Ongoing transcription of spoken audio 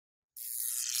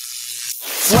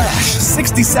Flash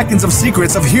 60 Seconds of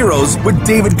Secrets of Heroes with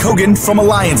David Kogan from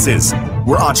Eliances,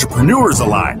 where entrepreneurs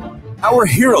align. Our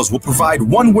heroes will provide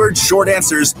one-word short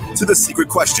answers to the secret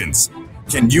questions.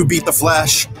 Can you beat the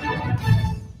Flash?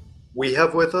 We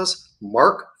have with us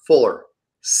Mark Fuller,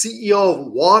 CEO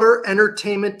of Water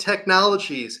Entertainment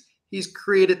Technologies. He's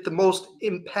created the most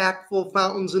impactful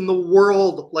fountains in the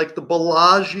world, like the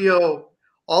Bellagio.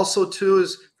 Also, too,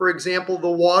 is, for example, the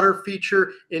water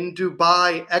feature in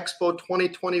Dubai Expo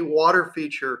 2020 water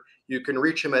feature. You can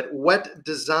reach him at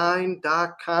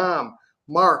wetdesign.com.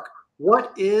 Mark,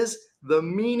 what is the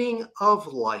meaning of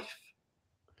life?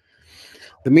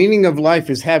 The meaning of life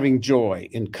is having joy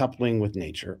in coupling with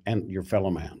nature and your fellow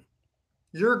man.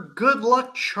 Your good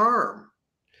luck charm.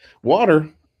 Water.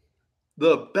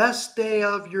 The best day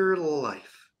of your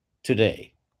life.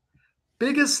 Today.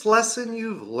 Biggest lesson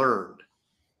you've learned.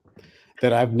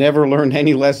 That I've never learned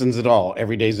any lessons at all.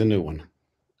 Every day's a new one.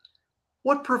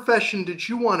 What profession did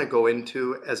you want to go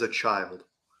into as a child?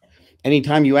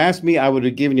 Anytime you asked me, I would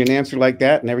have given you an answer like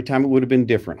that, and every time it would have been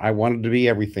different. I wanted to be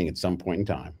everything at some point in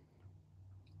time.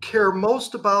 Care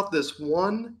most about this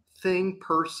one thing,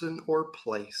 person, or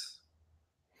place?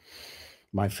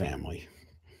 My family.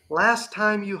 Last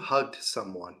time you hugged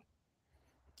someone?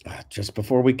 Just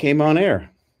before we came on air.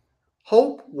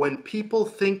 Hope when people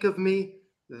think of me,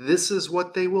 this is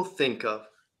what they will think of.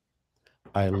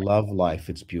 I love life.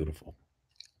 It's beautiful.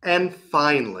 And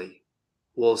finally,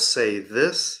 we'll say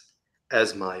this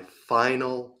as my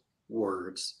final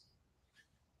words.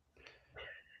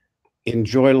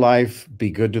 Enjoy life. Be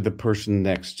good to the person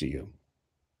next to you.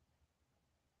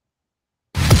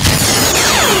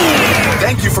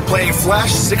 Thank you for playing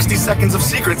Flash 60 Seconds of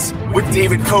Secrets with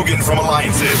David Kogan from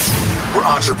Eliances, where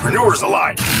entrepreneurs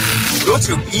align. Go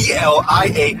to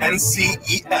ELIANCES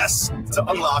to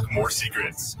unlock more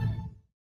secrets.